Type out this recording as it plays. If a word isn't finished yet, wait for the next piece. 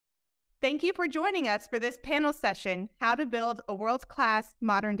Thank you for joining us for this panel session, How to Build a World-Class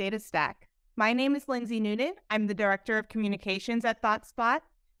Modern Data Stack. My name is Lindsay Noonan. I'm the Director of Communications at ThoughtSpot,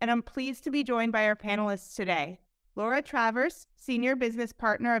 and I'm pleased to be joined by our panelists today. Laura Travers, Senior Business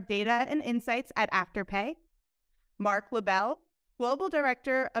Partner of Data and Insights at Afterpay. Marc Labelle, Global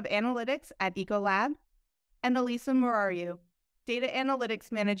Director of Analytics at Ecolab. And Elisa Morariu, Data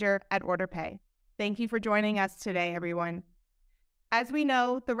Analytics Manager at OrderPay. Thank you for joining us today, everyone. As we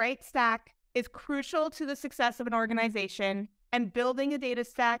know, the right stack is crucial to the success of an organization, and building a data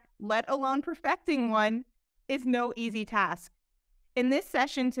stack, let alone perfecting one, is no easy task. In this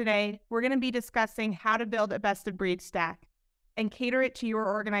session today, we're going to be discussing how to build a best-of-breed stack and cater it to your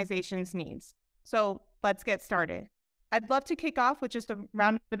organization's needs. So let's get started. I'd love to kick off with just a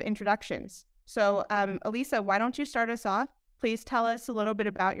round of introductions. So Elisa, why don't you start us off? Please tell us a little bit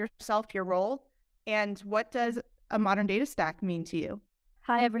about yourself, your role, and what does a modern data stack mean to you?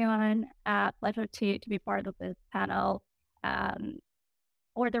 Hi, everyone. Pleasure to be part of this panel.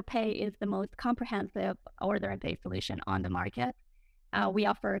 OrderPay is the most comprehensive order and pay solution on the market. We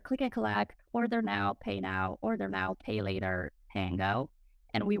offer click and collect, order now, pay later, pay and go.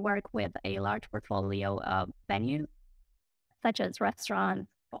 And we work with a large portfolio of venues, such as restaurants,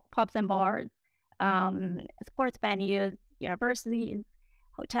 pubs and bars, sports venues, universities,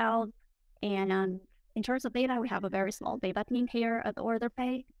 hotels, and in terms of data, we have a very small data team here at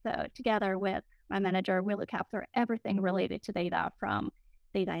OrderPay. So together with my manager, we look after everything related to data, from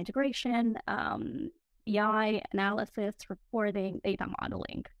data integration, BI, analysis, reporting, data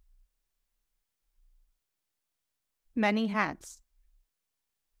modeling. Many hats.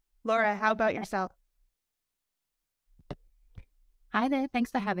 Laura, how about yourself? Hi there,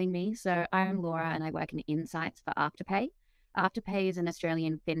 thanks for having me. So I'm Laura and I work in Insights for Afterpay. Afterpay is an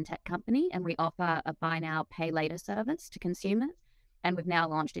Australian fintech company and we offer a buy now, pay later service to consumers. And we've now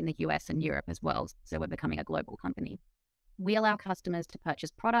launched in the US and Europe as well. So we're becoming a global company. We allow customers to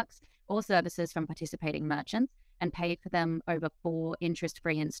purchase products or services from participating merchants and pay for them over 4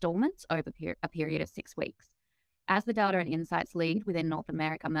 interest-free installments over a period of 6 weeks. As the data and insights lead within North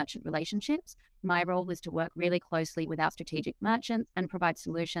America merchant relationships, my role is to work really closely with our strategic merchants and provide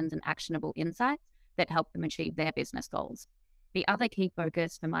solutions and actionable insights that help them achieve their business goals. The other key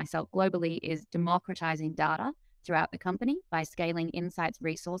focus for myself globally is democratizing data throughout the company by scaling insights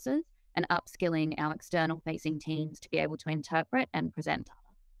resources and upskilling our external-facing teams to be able to interpret and present data.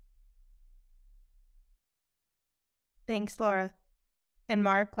 Thanks, Laura. And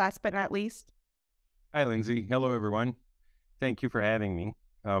Marc, last but not least. Hi, Lindsay. Hello, everyone. Thank you for having me.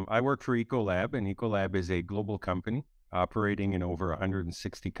 I work for Ecolab, and Ecolab is a global company operating in over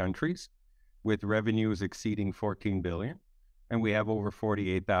 160 countries with revenues exceeding 14 billion, and we have over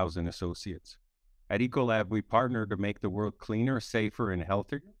 48,000 associates. At Ecolab, we partner to make the world cleaner, safer, and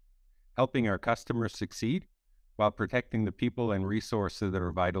healthier, helping our customers succeed while protecting the people and resources that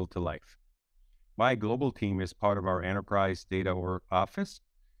are vital to life. My global team is part of our enterprise data office,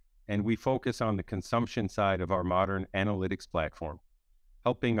 and we focus on the consumption side of our modern analytics platform,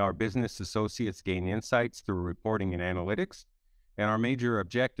 helping our business associates gain insights through reporting and analytics. And our major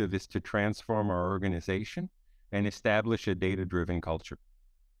objective is to transform our organization and establish a data-driven culture.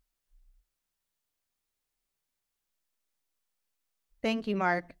 Thank you,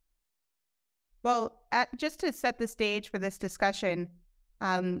 Marc. Well, just to set the stage for this discussion,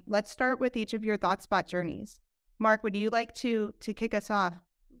 let's start with each of your ThoughtSpot journeys. Marc, would you like to kick us off?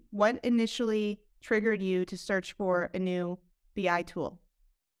 What initially triggered you to search for a new BI tool?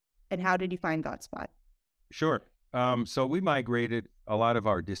 And how did you find ThoughtSpot? Sure. So we migrated a lot of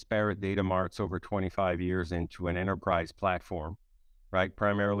our disparate data marts over 25 years into an enterprise platform, right?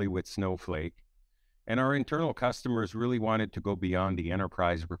 Primarily with Snowflake. And our internal customers really wanted to go beyond the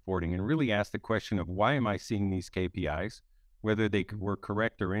enterprise reporting and really ask the question of, why am I seeing these KPIs? Whether they were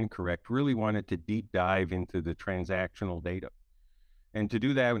correct or incorrect, really wanted to deep dive into the transactional data. And to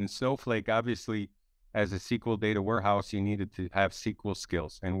do that in Snowflake, obviously, as a SQL data warehouse, you needed to have SQL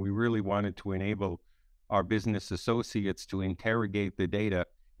skills. And we really wanted to enable our business associates to interrogate the data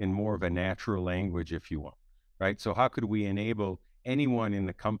in more of a natural language, if you want, right? So how could we enable anyone in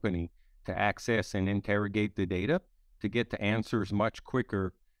the company to access and interrogate the data to get to answers much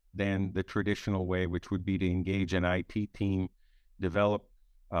quicker than the traditional way, which would be to engage an IT team, develop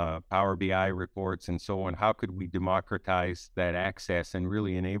Power BI reports and so on? How could we democratize that access and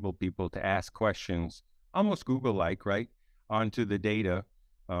really enable people to ask questions, almost Google-like, right, onto the data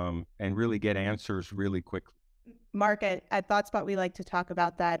and really get answers really quickly? Marc, at ThoughtSpot, we like to talk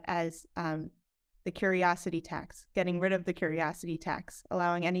about that as the curiosity tax, getting rid of the curiosity tax,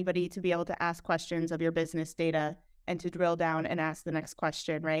 allowing anybody to be able to ask questions of your business data and to drill down and ask the next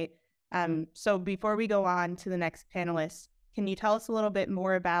question, right? So before we go on to the next panelist, can you tell us a little bit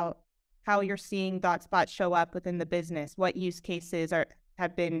more about how you're seeing ThoughtSpot show up within the business? What use cases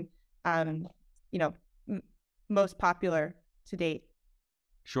have been, most popular to date?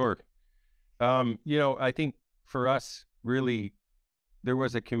 Sure. I think for us, really, there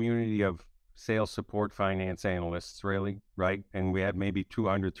was a community of sales support finance analysts, really, right? And we had maybe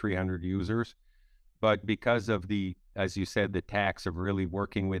 200, 300 users. But because of as you said, the tax of really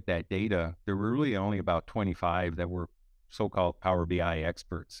working with that data, there were really only about 25 that were so-called Power BI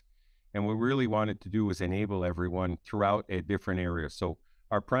experts. And what we really wanted to do was enable everyone throughout a different area. So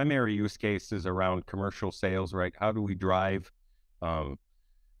our primary use case is around commercial sales, right? How do we drive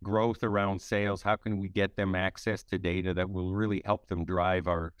growth around sales? How can we get them access to data that will really help them drive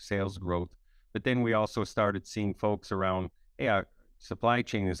our sales growth? But then we also started seeing folks around, hey, our supply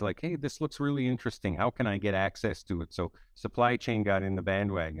chain is like, hey, this looks really interesting. How can I get access to it? So supply chain got in the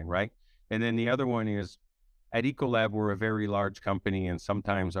bandwagon, right? And then the other one is, at Ecolab, we're a very large company, and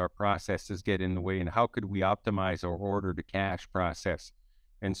sometimes our processes get in the way. And how could we optimize our order to cash process?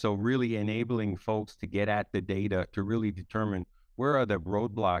 And so really enabling folks to get at the data to really determine where are the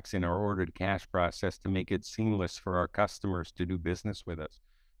roadblocks in our order to cash process to make it seamless for our customers to do business with us.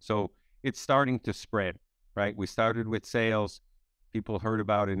 So it's starting to spread, right? We started with sales. People heard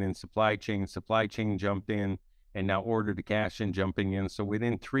about it in supply chain jumped in, and now order to cash and jumping in. So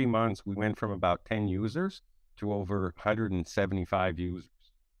within 3 months, we went from about 10 users to over 175 users.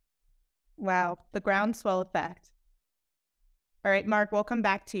 Wow, the groundswell effect. All right, Marc, we'll come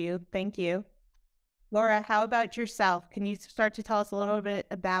back to you. Thank you. Laura, how about yourself? Can you start to tell us a little bit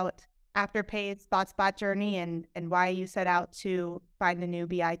about Afterpay's ThoughtSpot journey and why you set out to find a new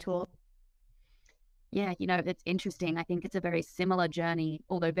BI tool? Yeah, it's interesting. I think it's a very similar journey,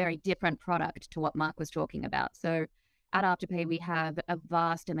 although very different product to what Marc was talking about. So at Afterpay, we have a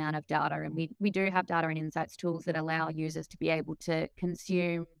vast amount of data, and we do have data and insights tools that allow users to be able to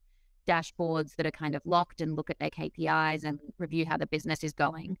consume dashboards that are kind of locked and look at their KPIs and review how the business is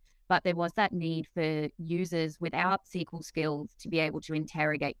going. But there was that need for users without SQL skills to be able to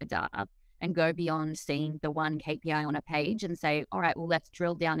interrogate the data and go beyond seeing the one KPI on a page and say, all right, well, let's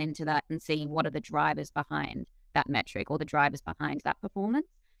drill down into that and see what are the drivers behind that metric or the drivers behind that performance.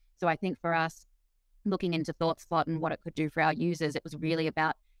 So I think for us, looking into ThoughtSpot and what it could do for our users, it was really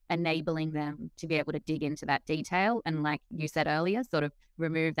about enabling them to be able to dig into that detail. And like you said earlier, sort of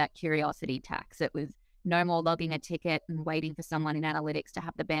remove that curiosity tax. It was no more logging a ticket and waiting for someone in analytics to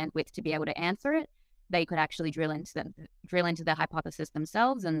have the bandwidth to be able to answer it. They could actually drill into the hypothesis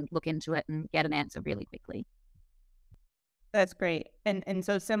themselves and look into it and get an answer really quickly. That's great. And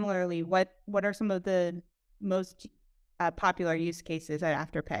so similarly, what are some of the most popular use cases at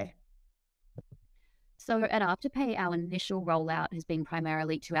Afterpay? So at Afterpay, our initial rollout has been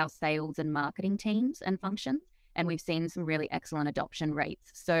primarily to our sales and marketing teams and functions, and we've seen some really excellent adoption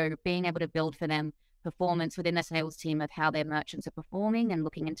rates. So being able to build for them performance within the sales team of how their merchants are performing and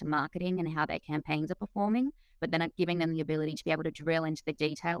looking into marketing and how their campaigns are performing, but then giving them the ability to be able to drill into the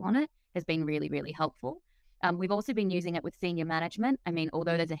detail on it has been really, really helpful. We've also been using it with senior management. I mean,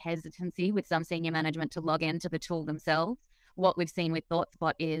 although there's a hesitancy with some senior management to log into the tool themselves, what we've seen with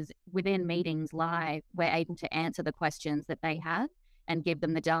ThoughtSpot is within meetings live, we're able to answer the questions that they have and give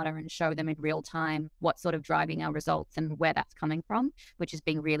them the data and show them in real time what's sort of driving our results and where that's coming from, which has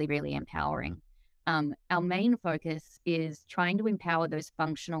been really, really empowering. Our main focus is trying to empower those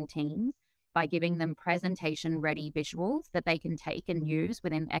functional teams by giving them presentation-ready visuals that they can take and use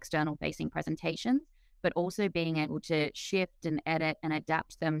within external-facing presentations, but also being able to shift and edit and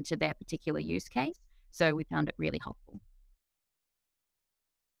adapt them to their particular use case. So we found it really helpful.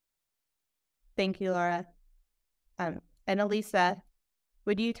 Thank you, Laura. And Elisa,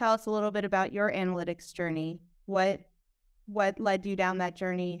 would you tell us a little bit about your analytics journey? What led you down that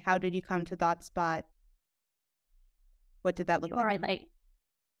journey? How did you come to ThoughtSpot? What did that look like?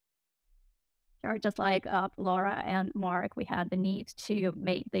 Sure, just like Laura and Marc, we had the need to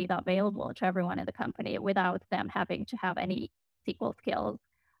make data available to everyone in the company without them having to have any SQL skills.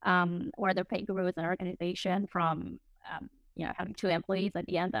 OrderPay grew as an organization from having 2 employees at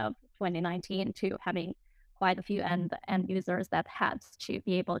the end of 2019 to having quite a few end users that had to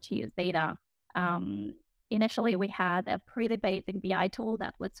be able to use data. Initially, we had a pretty basic BI tool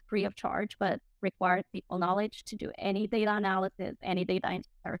that was free of charge, but required SQL knowledge to do any data analysis, any data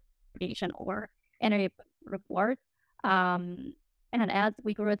interpretation, or any report. And as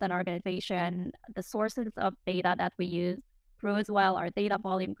we grew as an organization, the sources of data that we use grew as well. Our data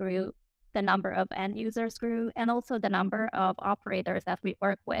volume grew, the number of end users grew, and also the number of operators that we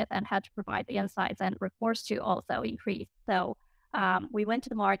work with and had to provide the insights and reports to also increased. So we went to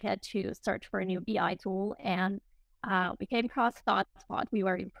the market to search for a new BI tool, and we came across ThoughtSpot. We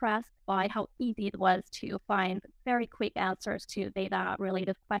were impressed by how easy it was to find very quick answers to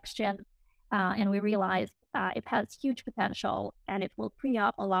data-related questions, and we realized it has huge potential, and it will free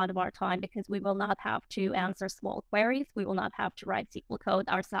up a lot of our time because we will not have to answer small queries. We will not have to write SQL code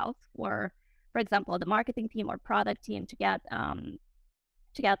ourselves, or, for example, the marketing team or product team to get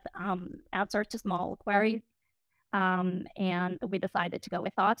answers to small queries. And we decided to go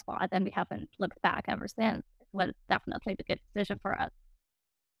with ThoughtSpot, and we haven't looked back ever since. It was definitely the good decision for us.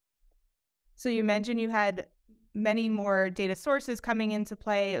 So you mentioned you had many more data sources coming into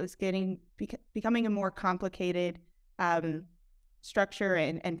play. It was becoming a more complicated structure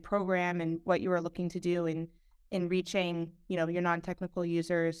and program, and what you were looking to do in reaching, your non-technical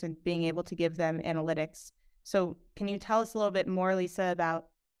users and being able to give them analytics. So can you tell us a little bit more, Lisa, about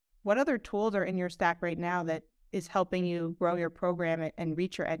what other tools are in your stack right now that is helping you grow your program and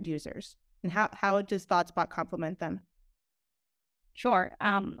reach your end users? And how does ThoughtSpot complement them? Sure.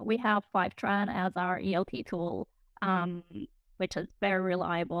 We have Fivetran as our ELT tool, which is very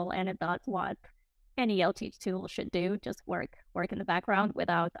reliable, and it does what any ELT tool should do, just work in the background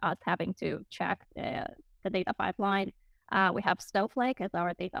without us having to check the data pipeline. We have Snowflake as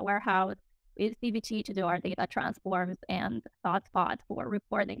our data warehouse. We use dbt to do our data transforms, and ThoughtSpot for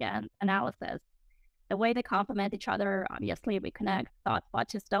reporting and analysis. The way they complement each other, obviously, we connect ThoughtSpot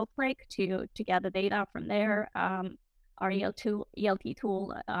to Snowflake to get the data from there. Our ELT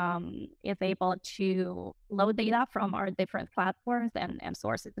tool is able to load data from our different platforms and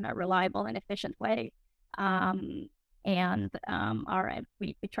source it in a reliable and efficient way. We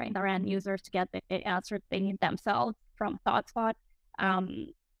trained our end users to get the answers they need themselves from ThoughtSpot.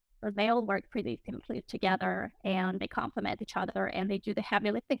 They all work pretty simply together, and they complement each other, and they do the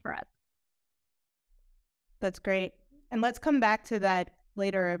heavy lifting for us. That's great. And let's come back to that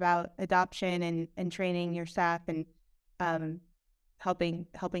later about adoption and training your staff and helping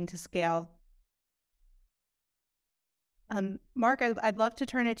to scale. Marc, I'd love to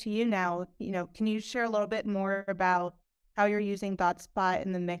turn it to you now. Can you share a little bit more about how you're using ThoughtSpot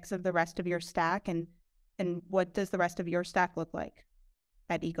in the mix of the rest of your stack, and what does the rest of your stack look like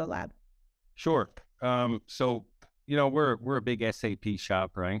at Ecolab? Sure. So, we're a big SAP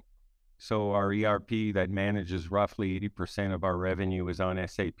shop, right? So our ERP that manages roughly 80% of our revenue is on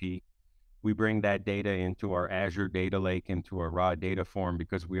SAP. We bring that data into our Azure data lake, into a raw data form,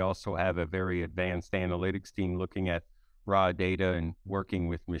 because we also have a very advanced analytics team looking at raw data and working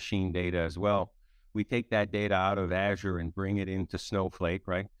with machine data as well. We take that data out of Azure and bring it into Snowflake,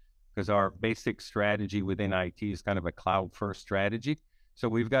 right? Because our basic strategy within IT is kind of a cloud-first strategy. So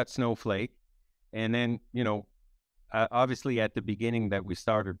we've got Snowflake, and then, obviously at the beginning that we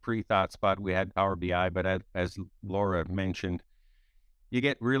started pre-ThoughtSpot, we had Power BI, but as Laura mentioned, you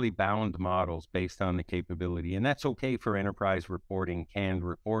get really bound models based on the capability, and that's okay for enterprise reporting, canned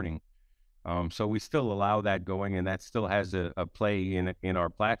reporting. So we still allow that going, and that still has a play in our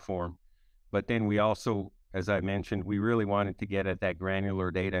platform. But then we also, as I mentioned, we really wanted to get at that granular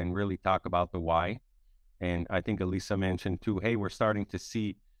data and really talk about the why. And I think Elisa mentioned too, hey, we're starting to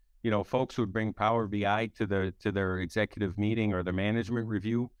see, folks would bring Power BI to their executive meeting or their management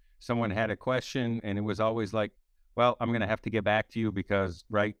review. Someone had a question, and it was always like, well, I'm going to have to get back to you because,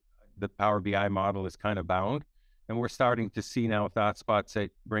 right, the Power BI model is kind of bound. And we're starting to see now ThoughtSpot say,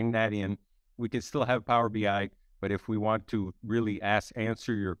 bring that in. We can still have Power BI, but if we want to really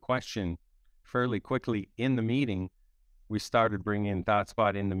answer your question fairly quickly in the meeting, we started bringing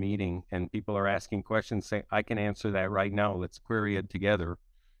ThoughtSpot in the meeting, and people are asking questions, saying, I can answer that right now. Let's query it together.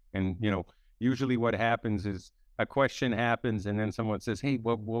 And, usually what happens is a question happens, and then someone says, hey,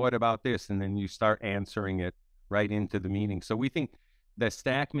 what about this? And then you start answering it right into the meeting. So we think the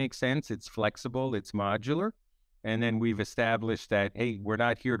stack makes sense. It's flexible. It's modular. And then we've established that, hey, we're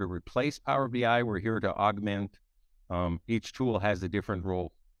not here to replace Power BI. We're here to augment. Each tool has a different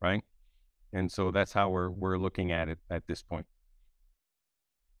role, right? And so that's how we're looking at it at this point.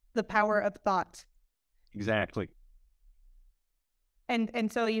 The power of thought. Exactly.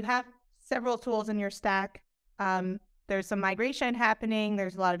 And so you have several tools in your stack. There's some migration happening.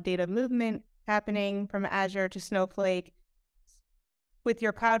 There's a lot of data movement happening from Azure to Snowflake. With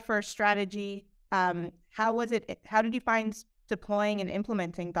your cloud-first strategy, how did you find deploying and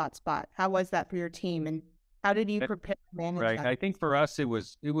implementing ThoughtSpot? How was that for your team, and how did you prepare to manage that? I think for us, it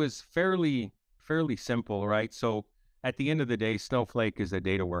was fairly simple, right? So at the end of the day, Snowflake is a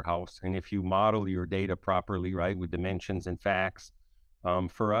data warehouse. And if you model your data properly, right, with dimensions and facts,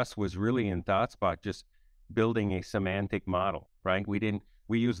 for us was really in ThoughtSpot, just building a semantic model, right?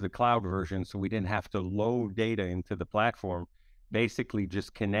 We used the cloud version, so we didn't have to load data into the platform. basically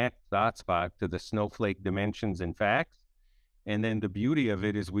just connect ThoughtSpot to the Snowflake dimensions and facts. And then the beauty of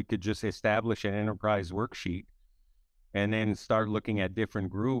it is we could just establish an enterprise worksheet and then start looking at different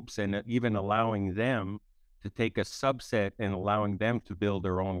groups and even allowing them to take a subset and allowing them to build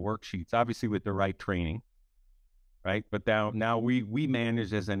their own worksheets, obviously with the right training, right? But now we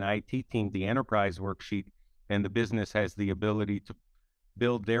manage as an IT team the enterprise worksheet, and the business has the ability to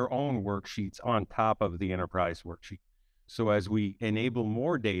build their own worksheets on top of the enterprise worksheet. So as we enable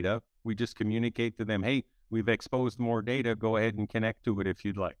more data, we just communicate to them, hey, we've exposed more data, go ahead and connect to it if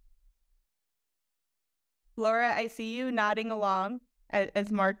you'd like. Laura, I see you nodding along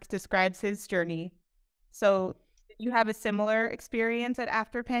as Marc describes his journey. So did you have a similar experience at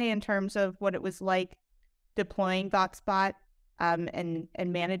Afterpay in terms of what it was like deploying ThoughtSpot and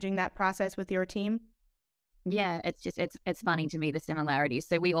managing that process with your team? Yeah, it's funny to me, the similarities.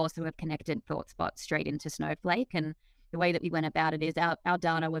 So we also have connected ThoughtSpot straight into Snowflake, and the way that we went about it is our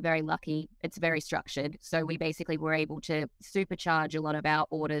data, we're very lucky. It's very structured. So we basically were able to supercharge a lot of our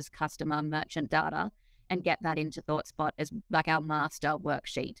orders, customer, merchant data and get that into ThoughtSpot as like our master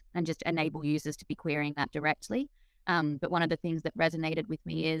worksheet and just enable users to be querying that directly. But one of the things that resonated with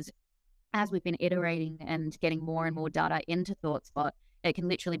me is as we've been iterating and getting more and more data into ThoughtSpot, it can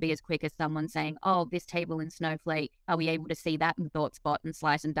literally be as quick as someone saying, oh, this table in Snowflake, are we able to see that in ThoughtSpot and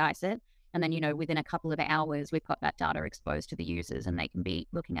slice and dice it? And then, within a couple of hours, we've got that data exposed to the users and they can be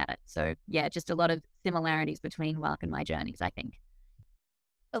looking at it. So yeah, just a lot of similarities between Marc and my journeys, I think.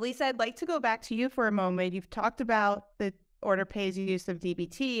 Elisa, I'd like to go back to you for a moment. You've talked about the OrderPay's use of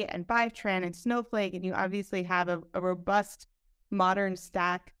dbt and Fivetran and Snowflake, and you obviously have a robust modern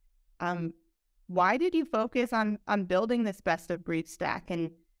stack. Why did you focus on building this best of breed stack,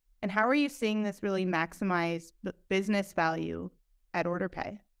 and how are you seeing this really maximize the business value at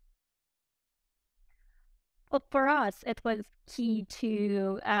OrderPay? Well, for us, it was key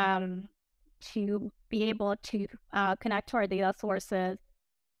to be able to connect to our data sources,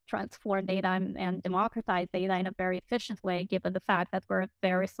 transform data, and democratize data in a very efficient way, given the fact that we're a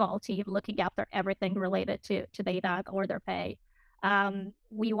very small team looking after everything related to data at OrderPay.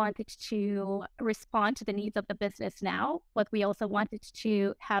 We wanted to respond to the needs of the business now, but we also wanted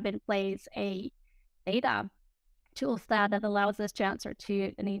to have in place a data tool set that allows us to answer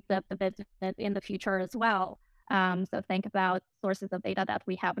to the needs of the business in the future as well. So think about sources of data that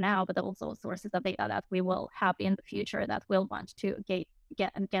we have now, but also sources of data that we will have in the future that we'll want to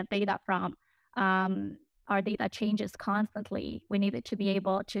get data from. Our data changes constantly. We needed to be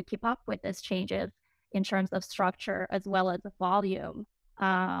able to keep up with these changes in terms of structure as well as volume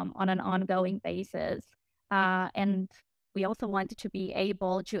on an ongoing basis. And we also wanted to be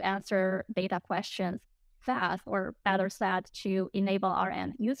able to answer data questions fast, or better said, to enable our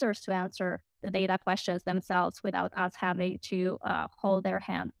end users to answer the data questions themselves without us having to hold their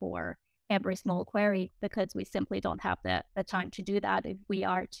hand for every small query, because we simply don't have the time to do that if we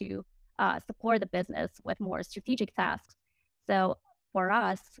are to support the business with more strategic tasks. So for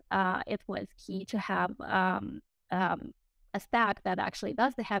us, it was key to have a stack that actually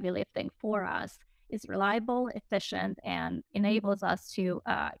does the heavy lifting for us, is reliable, efficient, and enables us to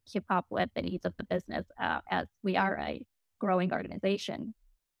keep up with the needs of the business as we are a growing organization.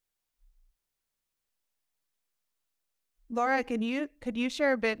 Laura, could you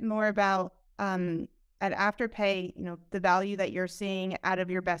share a bit more about at Afterpay, the value that you're seeing out of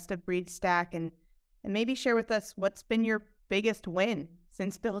your best of breed stack, and maybe share with us what's been your biggest win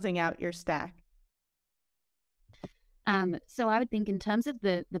since building out your stack? So I would think in terms of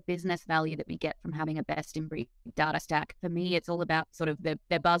the business value that we get from having a best in breed data stack, for me, it's all about sort of their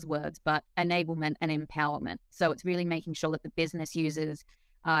buzzwords, but enablement and empowerment. So it's really making sure that the business users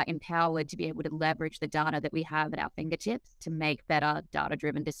are empowered to be able to leverage the data that we have at our fingertips to make better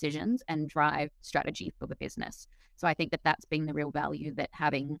data-driven decisions and drive strategy for the business. So I think that that's been the real value that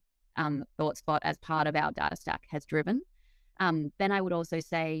having ThoughtSpot as part of our data stack has driven. Then I would also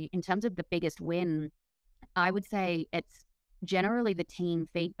say, in terms of the biggest win, I would say it's generally the team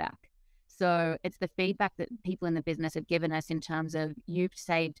feedback. So it's the feedback that people in the business have given us in terms of, you've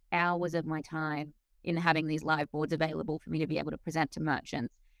saved hours of my time in having these live boards available for me to be able to present to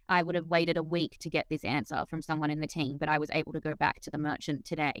merchants. I would have waited a week to get this answer from someone in the team, but I was able to go back to the merchant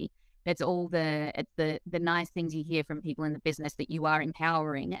today. It's all the nice things you hear from people in the business that you are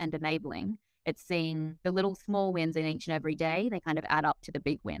empowering and enabling. It's seeing the little small wins in each and every day. They kind of add up to the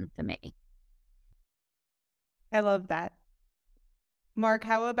big win for me. I love that. Marc,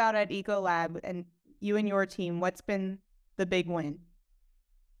 how about at Ecolab and you and your team? What's been the big win?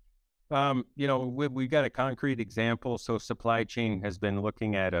 We got a concrete example. So supply chain has been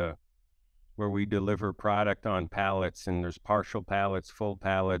looking at a where we deliver product on pallets, and there's partial pallets, full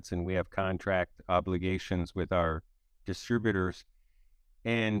pallets, and we have contract obligations with our distributors.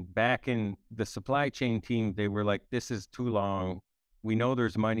 And back in the supply chain team, they were like, this is too long. We know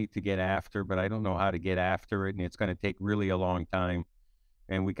there's money to get after, but I don't know how to get after it. And it's going to take really a long time.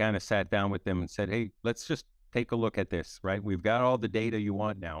 And we kind of sat down with them and said, hey, let's just take a look at this, right? We've got all the data you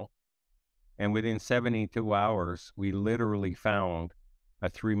want now. And within 72 hours, we literally found a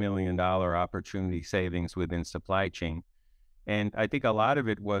 $3 million opportunity savings within supply chain. And I think a lot of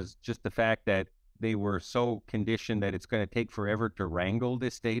it was just the fact that they were so conditioned that it's going to take forever to wrangle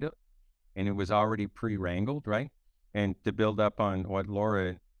this data. And it was already pre-wrangled, right? And to build up on what Laura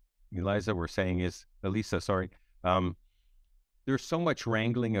and Elisa were saying is, Elisa, sorry, there's so much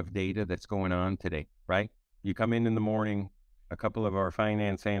wrangling of data that's going on today, right? You come in the morning, a couple of our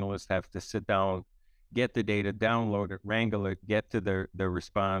finance analysts have to sit down, get the data, download it, wrangle it, get to the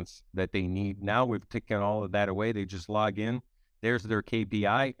response that they need. Now we've taken all of that away. They just log in, there's their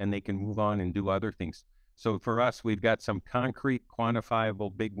KPI, and they can move on and do other things. So for us, we've got some concrete,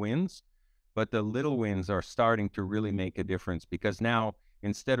 quantifiable big wins, but the little wins are starting to really make a difference, because now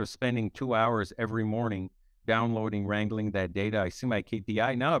instead of spending 2 hours every morning downloading, wrangling that data, I see my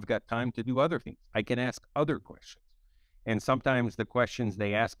KPI. Now I've got time to do other things. I can ask other questions. And sometimes the questions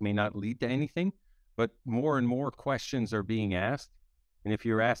they ask may not lead to anything, but more and more questions are being asked. And if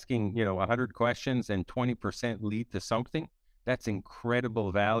you're asking, 100 questions and 20% lead to something, that's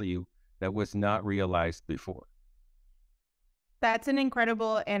incredible value that was not realized before. That's an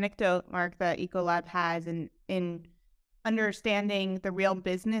incredible anecdote, Marc, that Ecolab has in understanding the real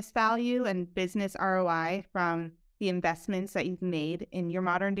business value and business ROI from the investments that you've made in your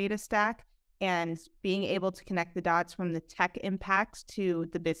modern data stack, and being able to connect the dots from the tech impact to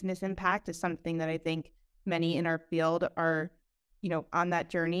the business impact is something that I think many in our field are, on that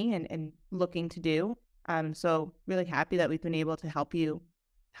journey and looking to do. So really happy that we've been able to help you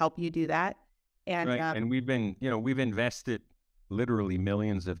do that. And right. And we've been, we've invested literally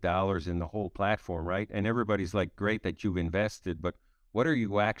millions of dollars in the whole platform, right? And everybody's like, great that you've invested, but what are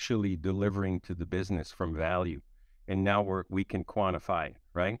you actually delivering to the business from value? And now we can quantify,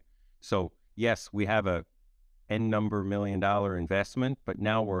 right? So yes, we have a N number $1 million investment, but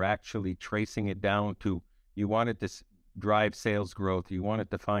now we're actually tracing it down to, you wanted to drive sales growth, you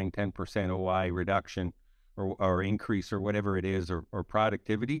wanted to find 10% OI reduction or increase or whatever it is, or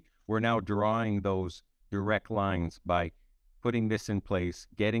productivity. We're now drawing those direct lines by putting this in place,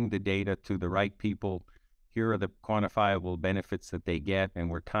 getting the data to the right people. Here are the quantifiable benefits that they get, and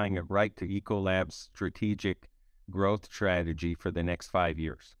we're tying it right to Ecolab's strategic growth strategy for the next 5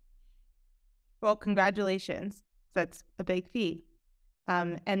 years. Well, congratulations. That's a big feat.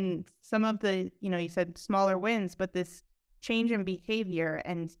 And some of the, you said smaller wins, but this change in behavior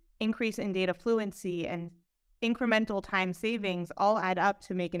and increase in data fluency and incremental time savings all add up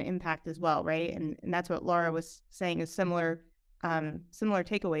to make an impact as well, right? And that's what Laura was saying is similar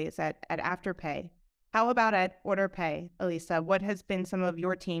takeaways at Afterpay. How about at OrderPay, Elisa? What has been some of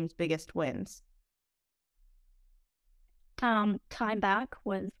your team's biggest wins? Time back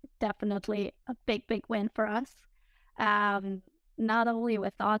was definitely a big win for us. Not only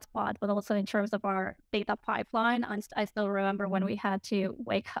with ThoughtSpot, but also in terms of our data pipeline. I still remember when we had to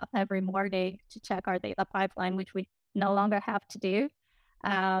wake up every morning to check our data pipeline, which we no longer have to do.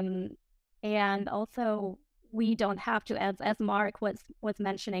 And also, we don't have to, as Marc was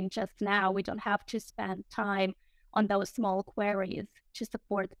mentioning just now, we don't have to spend time on those small queries to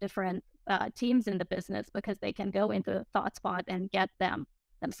support different teams in the business, because they can go into ThoughtSpot and get them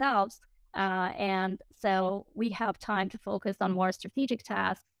themselves. And so we have time to focus on more strategic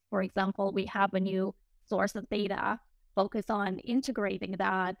tasks. For example, we have a new source of data, focus on integrating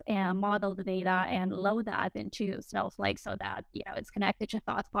that and model the data and load that into Snowflake so that, it's connected to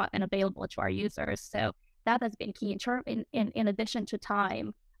ThoughtSpot and available to our users. So that has been key in addition to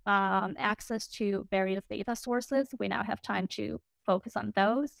time, access to various data sources. We now have time to focus on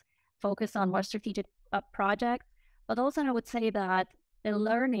those, focus on more strategic projects. But also I would say that the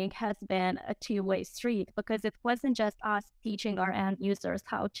learning has been a two-way street, because it wasn't just us teaching our end users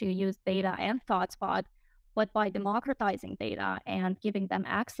how to use data and ThoughtSpot, but by democratizing data and giving them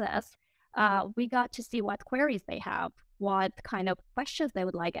access, we got to see what queries they have, what kind of questions they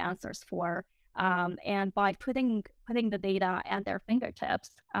would like answers for. And by putting the data at their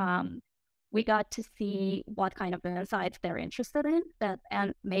fingertips, we got to see what kind of insights they're interested in,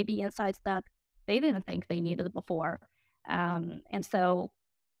 and maybe insights that they didn't think they needed before. And so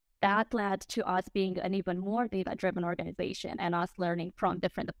that led to us being an even more data-driven organization, and us learning from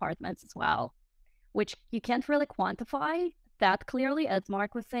different departments as well, which you can't really quantify, that clearly, as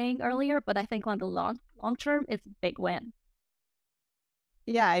Marc was saying earlier, but I think on the long term, it's a big win.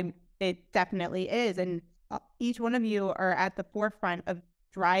 Yeah, it definitely is. And each one of you are at the forefront of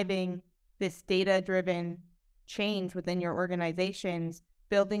driving this data-driven change within your organizations,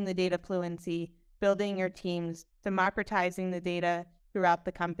 building the data fluency, building your teams, democratizing the data throughout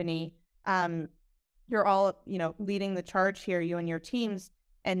the company. You're all, leading the charge here, you and your teams,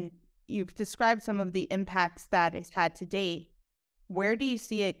 and you've described some of the impacts that it's had to date. Where do you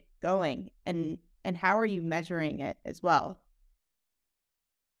see it going, and how are you measuring it as well?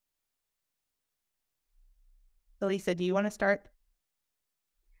 Elisa, do you want to start?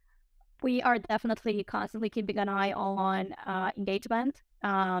 We are definitely constantly keeping an eye on engagement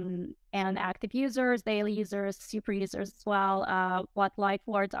and active users, daily users, super users as well. What like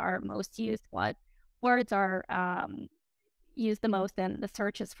words are most used, what words are used the most in the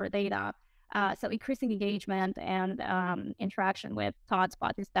searches for data. So increasing engagement and interaction with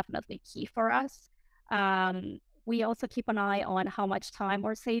ThoughtSpot is definitely key for us. We also keep an eye on how much time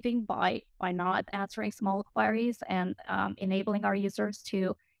we're saving by not answering small queries and enabling our users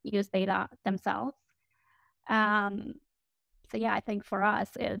to use data themselves. So yeah, I think for us,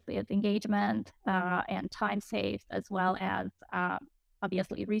 it's engagement and time saved, as well as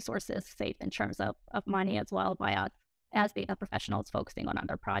obviously resources saved in terms of money as well by us as data professionals focusing on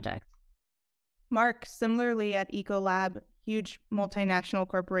other projects. Marc, similarly at Ecolab, huge multinational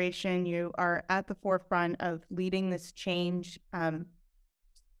corporation, you are at the forefront of leading this change,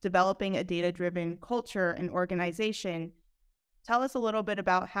 developing a data-driven culture and organization. Tell us a little bit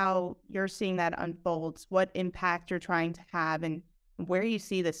about how you're seeing that unfold, what impact you're trying to have, and where you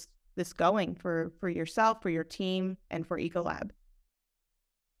see this going for yourself, for your team, and for Ecolab.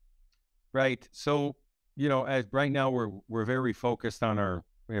 Right. So, as right now we're very focused on our,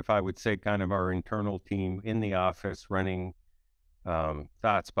 if I would say, kind of our internal team in the office running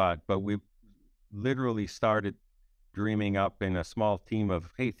ThoughtSpot, but we literally started dreaming up in a small team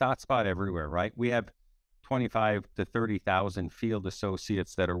of, hey, ThoughtSpot everywhere, right? We have 25 to 30,000 field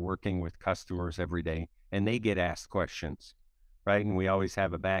associates that are working with customers every day, and they get asked questions, right? And we always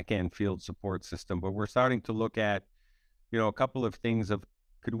have a back-end field support system, but we're starting to look at, a couple of things of,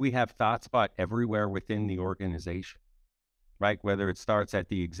 could we have ThoughtSpot everywhere within the organization, right? Whether it starts at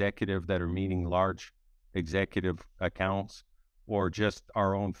the executive that are meeting large executive accounts, or just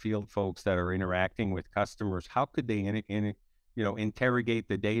our own field folks that are interacting with customers, how could they, interrogate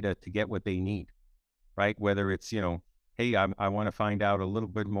the data to get what they need, right? Whether it's, hey, I want to find out a little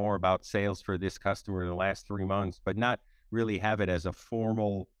bit more about sales for this customer in the last 3 months, but not really have it as a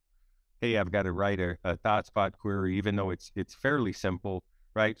formal, hey, I've got to write a ThoughtSpot query, even though it's fairly simple,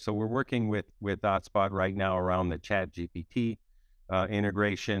 right? So we're working with ThoughtSpot right now around the ChatGPT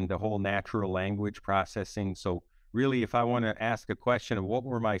integration, the whole natural language processing. So really, if I want to ask a question of what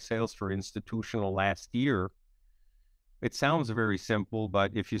were my sales for institutional last year, it sounds very simple,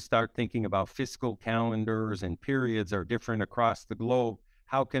 but if you start thinking about fiscal calendars and periods are different across the globe,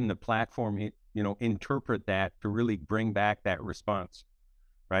 how can the platform, interpret that to really bring back that response,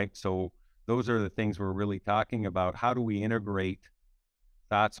 right? So those are the things we're really talking about. How do we integrate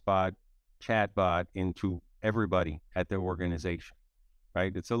ThoughtSpot, chatbot into everybody at the organization,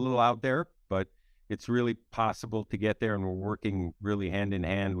 right? It's a little out there, but it's really possible to get there, and we're working really hand in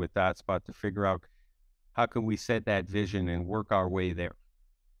hand with ThoughtSpot to figure out how can we set that vision and work our way there.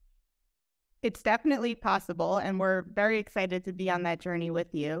 It's definitely possible, and we're very excited to be on that journey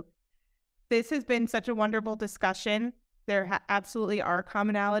with you. This has been such a wonderful discussion. There absolutely are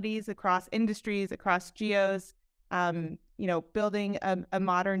commonalities across industries, across geos. Building a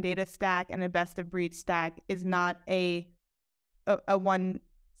modern data stack and a best-of-breed stack is not a one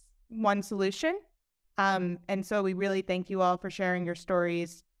solution. And so we really thank you all for sharing your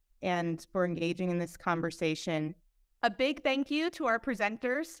stories and for engaging in this conversation. A big thank you to our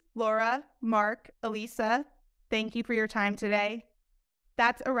presenters, Laura, Marc, Elisa. Thank you for your time today.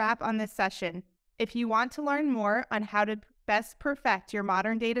 That's a wrap on this session. If you want to learn more on how to best perfect your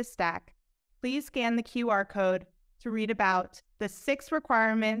modern data stack, please scan the QR code to read about the 6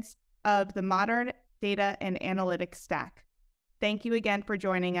 requirements of the modern data and analytics stack. Thank you again for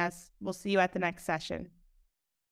joining us. We'll see you at the next session.